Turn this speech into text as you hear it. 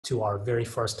to our very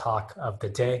first talk of the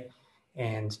day.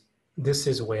 And this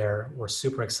is where we're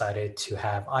super excited to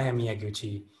have Aya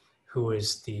Miyaguchi, who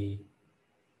is the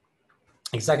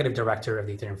executive director of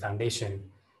the Ethereum Foundation.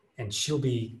 And she'll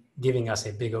be giving us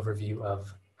a big overview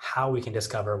of how we can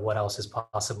discover what else is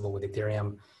possible with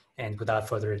Ethereum. And without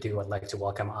further ado, I'd like to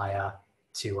welcome Aya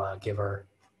to give her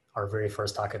our very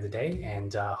first talk of the day,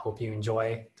 and hope you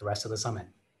enjoy the rest of the summit.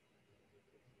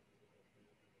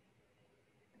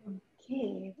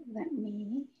 Okay, let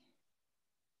me.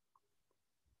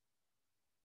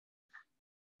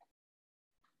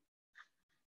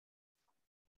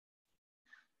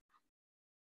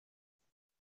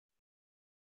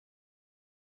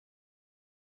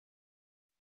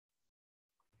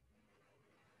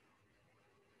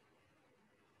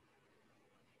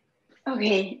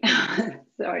 Okay,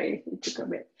 sorry, it took a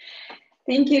bit.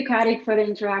 Thank you, Karik, for the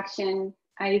introduction.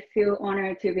 I feel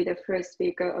honored to be the first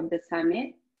speaker of the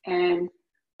summit, and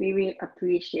we really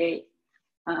appreciate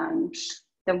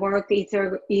the work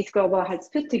East Global has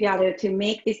put together to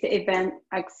make this event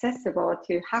accessible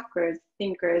to hackers,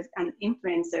 thinkers, and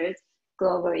influencers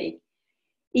globally.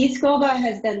 East Global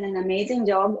has done an amazing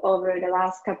job over the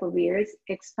last couple of years,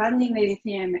 expanding the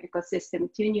Ethereum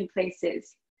ecosystem to new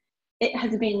places. It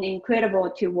has been incredible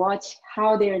to watch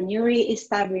how their newly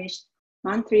established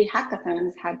monthly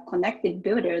hackathons have connected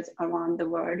builders around the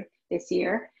world this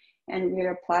year, and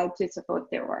we're proud to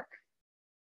support their work.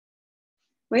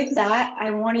 With that, I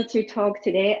wanted to talk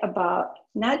today about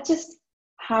not just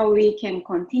how we can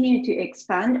continue to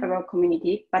expand our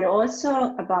community, but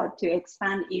also about to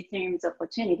expand Ethereum's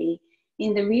opportunity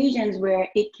in the regions where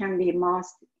it can be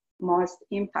most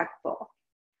impactful.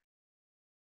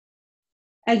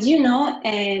 As you know,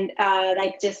 and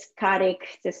like just Karik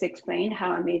just explained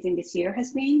how amazing this year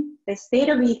has been, the state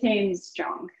of Ethereum is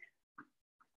strong.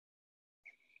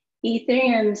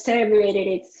 Ethereum celebrated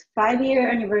its 5-year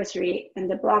anniversary and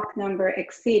the block number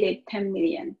exceeded 10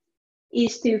 million.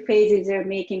 Each two phases are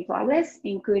making progress,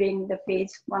 including the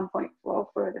phase 1.4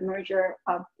 for the merger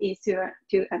of East 1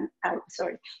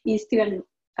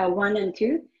 and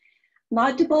 2.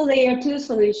 Multiple layer 2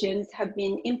 solutions have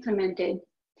been implemented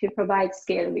to provide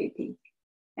scalability.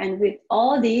 And with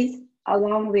all these,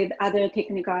 along with other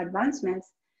technical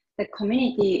advancements, the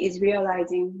community is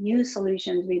realizing new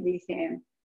solutions with Ethereum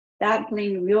that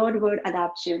bring real-world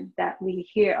adoption that we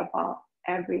hear about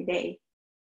every day.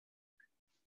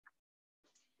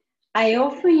 I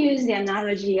often use the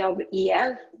analogy of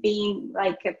EF being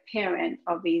like a parent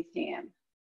of Ethereum.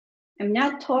 I'm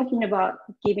not talking about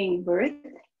giving birth,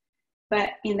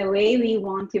 but in the way we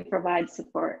want to provide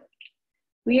support.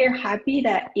 We are happy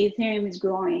that Ethereum is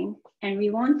growing, and we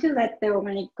want to let the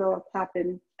organic growth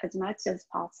happen as much as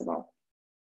possible.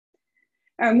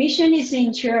 Our mission is to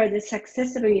ensure the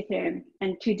success of Ethereum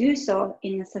and to do so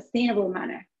in a sustainable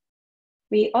manner.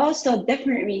 We also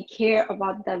definitely care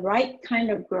about the right kind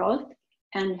of growth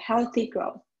and healthy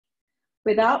growth.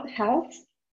 Without health,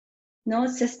 no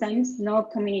systems, no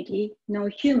community, no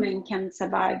human can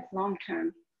survive long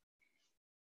term.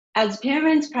 As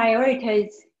parents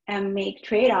prioritize and make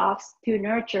trade-offs to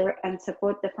nurture and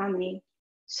support the family,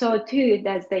 so too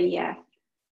does the EF.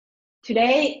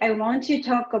 Today, I want to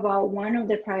talk about one of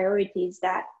the priorities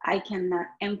that I cannot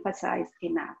emphasize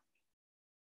enough.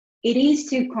 It is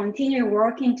to continue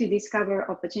working to discover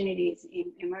opportunities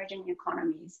in emerging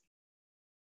economies.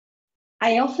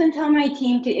 I often tell my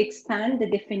team to expand the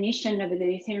definition of the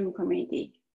Ethereum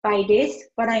community. By this,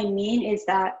 what I mean is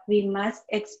that we must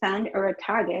expand our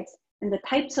targets and the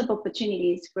types of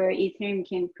opportunities where Ethereum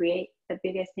can create the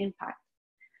biggest impact,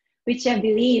 which I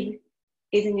believe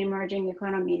is in emerging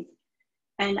economies.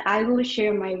 And I will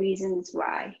share my reasons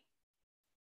why.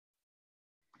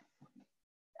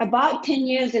 About 10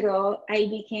 years ago, I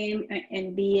became an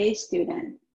MBA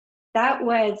student. That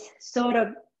was sort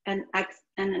of an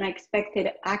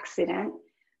unexpected accident,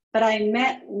 but I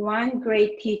met one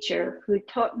great teacher who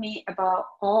taught me about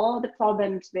all the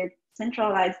problems with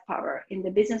centralized power in the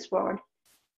business world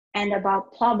and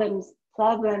about problems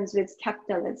with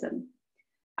capitalism.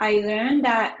 I learned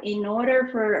that in order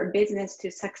for a business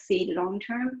to succeed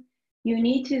long-term, you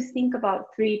need to think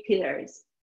about 3 pillars.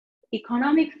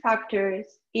 Economic factors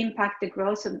impact the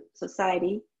growth of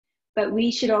society, but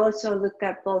we should also look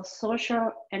at both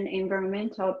social and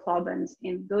environmental problems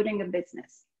in building a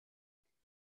business.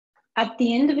 At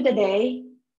the end of the day,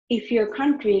 if your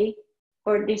country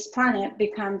or this planet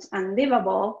becomes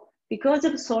unlivable because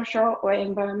of social or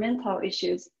environmental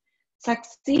issues,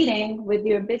 succeeding with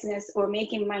your business or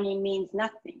making money means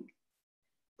nothing.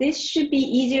 This should be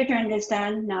easier to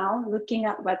understand now, looking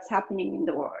at what's happening in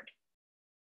the world.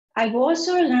 I've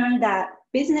also learned that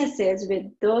businesses with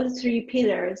those three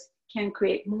pillars can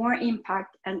create more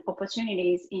impact and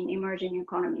opportunities in emerging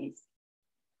economies.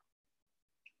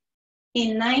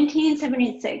 In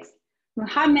 1976,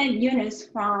 Muhammad Yunus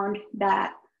found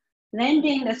that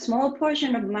lending a small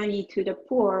portion of money to the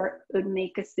poor would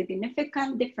make a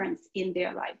significant difference in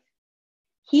their life.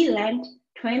 He lent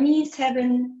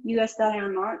 27 US dollar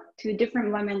amount to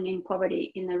different women in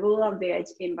poverty in a rural village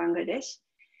in Bangladesh,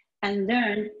 and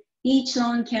learned each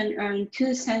loan can earn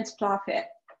 2 cents profit.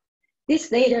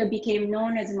 This later became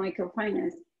known as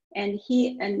microfinance, and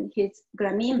he and his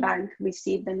Grameen Bank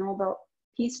received the Nobel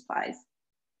Peace Prize.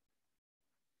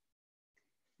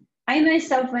 I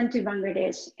myself went to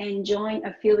Bangladesh and joined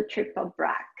a field trip of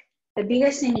BRAC, the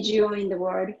biggest NGO in the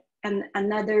world and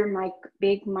another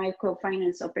big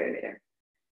microfinance operator.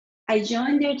 I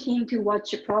joined their team to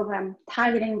watch a program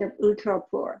targeting the ultra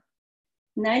poor.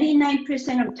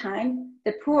 99% of time,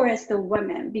 the poorest are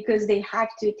women because they have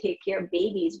to take care of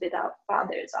babies without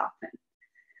fathers often.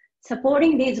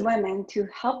 Supporting these women to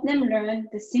help them learn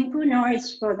the simple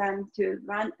knowledge for them to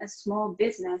run a small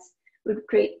business would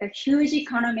create a huge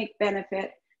economic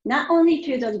benefit, not only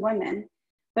to those women,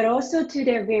 but also to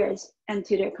their village and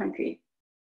to their country.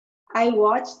 I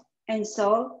watched and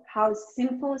saw how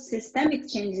simple systemic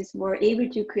changes were able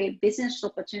to create business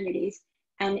opportunities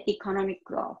and economic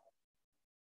growth.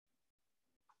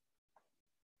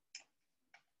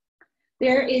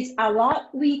 There is a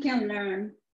lot we can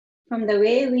learn from the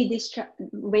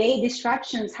way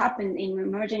disruptions happen in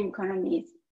emerging economies.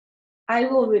 I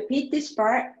will repeat this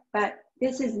part, but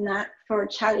this is not for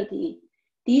charity.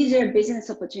 These are business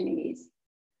opportunities.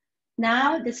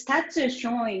 Now, the stats are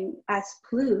showing us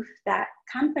proof that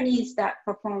companies that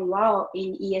perform well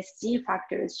in ESG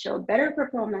factors show better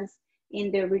performance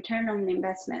in their return on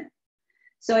investment.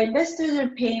 So investors are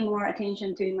paying more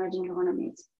attention to emerging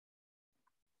economies.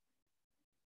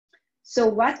 So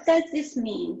what does this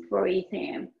mean for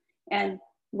Ethereum and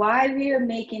why we are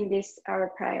making this our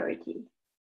priority?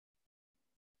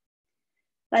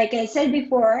 Like I said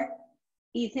before,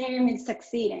 Ethereum is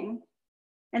succeeding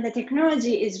and the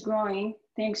technology is growing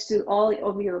thanks to all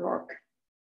of your work.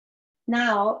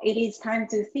 Now it is time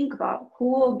to think about who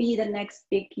will be the next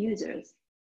big users.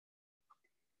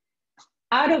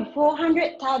 Out of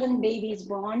 400,000 babies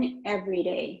born every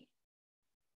day,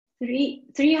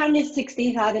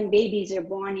 360,000 babies are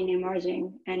born in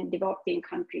emerging and developing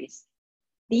countries.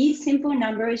 These simple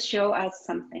numbers show us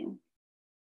something.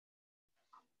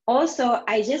 Also,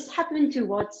 I just happened to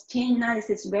watch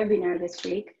Chainalysis webinar this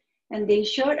week, and they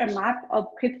showed a map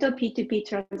of crypto P2P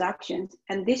transactions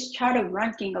and this chart of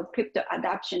ranking of crypto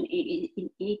adoption in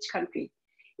each country.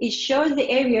 It shows the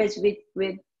areas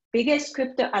with biggest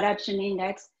crypto adoption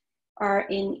index are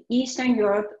in Eastern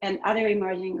Europe and other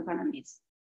emerging economies.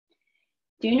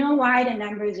 Do you know why the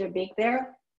numbers are big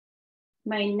there?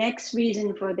 My next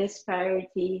reason for this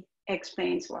priority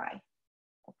explains why.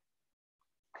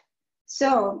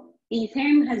 So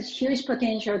Ethereum has huge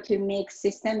potential to make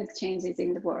systemic changes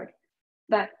in the world,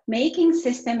 but making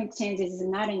systemic changes is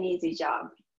not an easy job.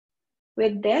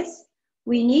 With this,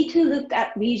 we need to look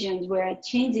at regions where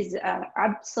changes are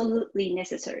absolutely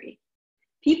necessary.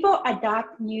 People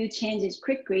adopt new changes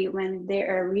quickly when they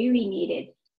are really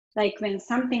needed, like when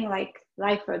something like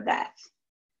life or death.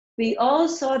 We all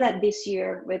saw that this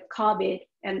year with COVID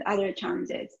and other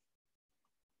challenges.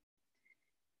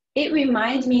 It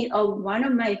reminds me of one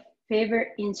of my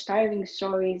favorite inspiring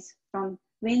stories from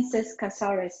Vinces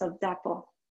Casares of Zapo.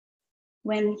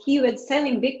 When he was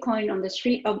selling Bitcoin on the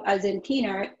street of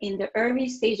Argentina in the early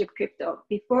stage of crypto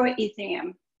before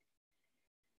Ethereum,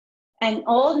 an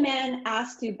old man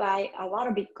asked to buy a lot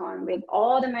of Bitcoin with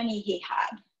all the money he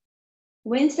had.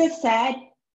 Vinces said,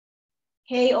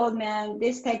 "Hey, old man,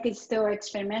 this tech is still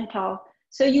experimental,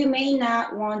 so you may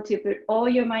not want to put all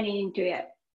your money into it."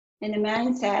 And the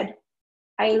man said,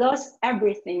 "I lost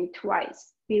everything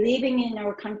twice, believing in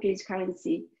our country's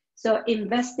currency, so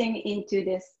investing into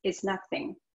this is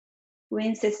nothing."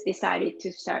 Vinces decided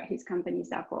to start his company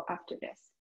Zapo after this.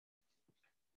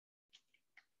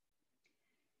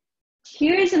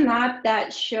 Here's a map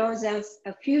that shows us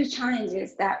a few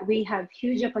challenges that we have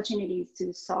huge opportunities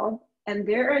to solve, and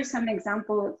there are some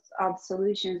examples of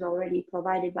solutions already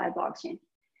provided by blockchain.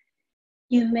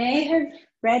 You may have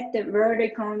read the World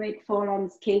Economic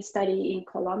Forum's case study in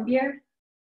Colombia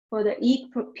for the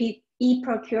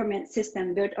e-procurement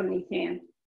system built on Ethereum.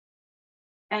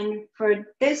 And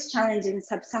for this challenge in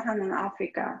Sub-Saharan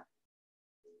Africa,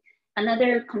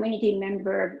 another community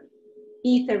member,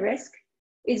 EtherRisk,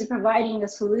 is providing a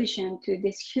solution to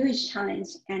this huge challenge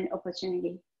and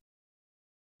opportunity.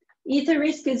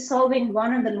 EtherRisk is solving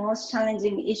one of the most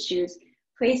challenging issues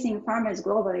facing farmers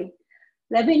globally: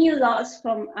 revenue loss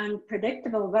from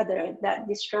unpredictable weather that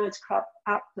destroys crop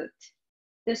output.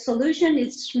 The solution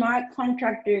is smart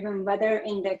contract-driven weather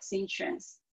index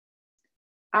insurance.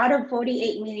 Out of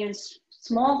 48 million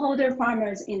smallholder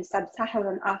farmers in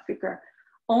sub-Saharan Africa,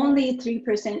 only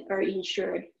 3% are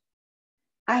insured.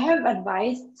 I have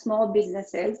advised small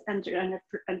businesses and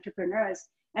entrepreneurs,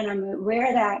 and I'm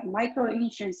aware that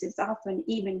microinsurance is often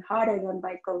even harder than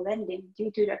micro-lending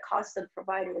due to the cost of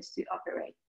providers to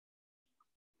operate.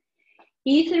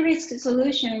 EtherRisk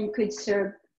solution could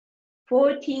serve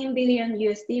 14 billion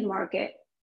USD market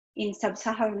in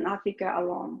sub-Saharan Africa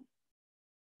alone.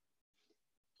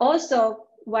 Also,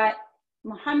 what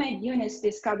Mohammed Yunus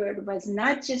discovered was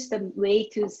not just a way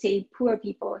to save poor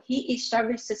people. He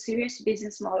established a serious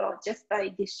business model just by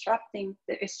disrupting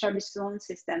the established loan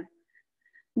system.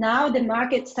 Now the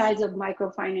market size of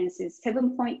microfinance is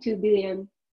 7.2 billion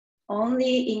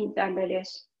only in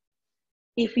Bangladesh.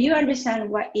 If you understand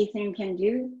what Ethereum can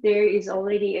do, there is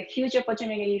already a huge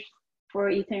opportunity for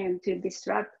Ethereum to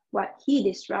disrupt what he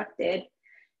disrupted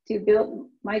to build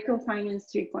microfinance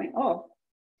 3.0.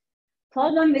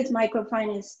 Problem with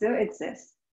microfinance still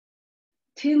exists.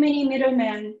 Too many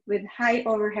middlemen with high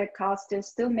overhead costs are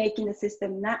still making the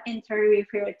system not entirely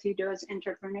fair to those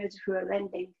entrepreneurs who are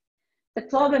lending. The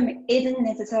problem isn't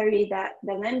necessarily that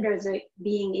the lenders are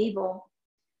being evil,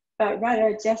 but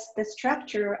rather just the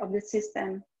structure of the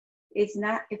system is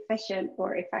not efficient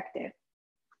or effective.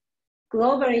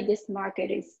 Globally, this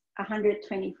market is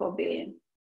 124 billion.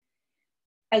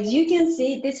 As you can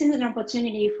see, this is an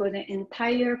opportunity for the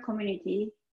entire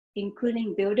community,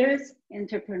 including builders,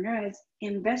 entrepreneurs,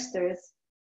 investors,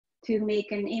 to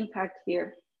make an impact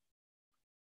here.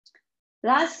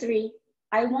 Lastly,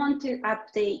 I want to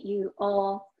update you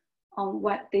all on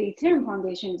what the Ethereum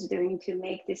Foundation is doing to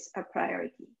make this a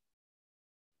priority.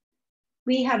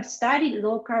 We have started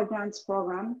local grants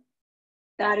program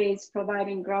that is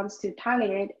providing grants to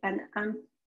targeted and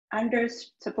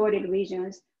under-supported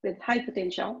regions with high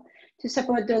potential to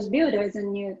support those builders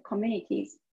and new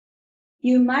communities.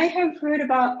 You might have heard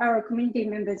about our community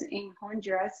members in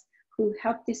Honduras who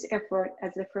helped this effort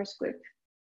as the first group.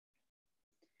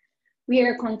 We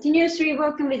are continuously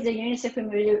working with the UNICEF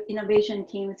Innovation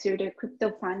Team through the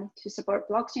Crypto Fund to support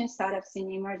blockchain startups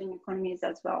in emerging economies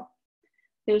as well.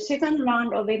 The second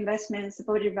round of investment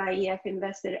supported by EF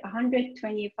invested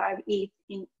 125 ETH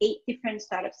in 8 different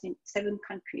startups in 7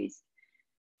 countries: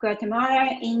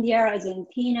 Guatemala, India,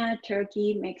 Argentina,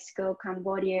 Turkey, Mexico,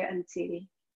 Cambodia, and Chile.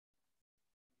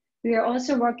 We are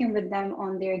also working with them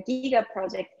on their Giga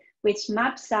project, which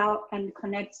maps out and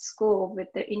connects school with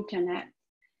the internet.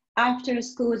 After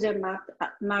schools are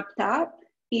mapped out,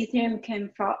 Ethereum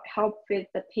can help with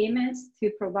the payments to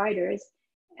providers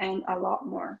and a lot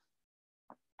more.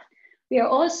 We are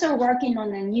also working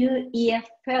on a new EF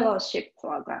fellowship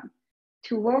program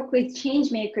to work with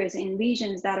change makers in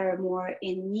regions that are more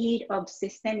in need of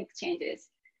systemic changes.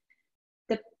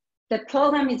 The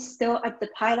program is still at the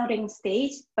piloting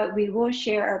stage, but we will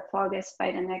share our progress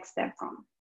by the next DevCon.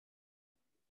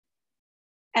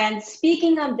 And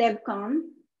speaking of DevCon,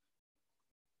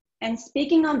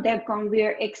 we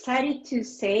are excited to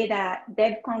say that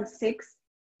DevCon 6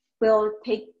 will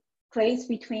take place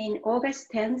between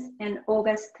August 10th and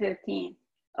August 13th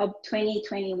of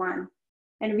 2021.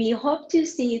 And we hope to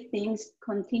see things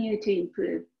continue to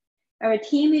improve. Our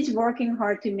team is working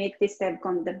hard to make this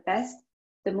DevCon the best,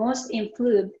 the most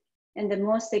improved, and the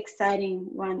most exciting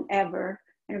one ever.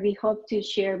 And we hope to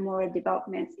share more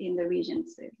developments in the region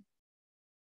soon.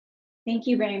 Thank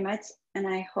you very much, and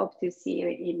I hope to see you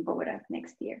in Bogota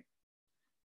next year.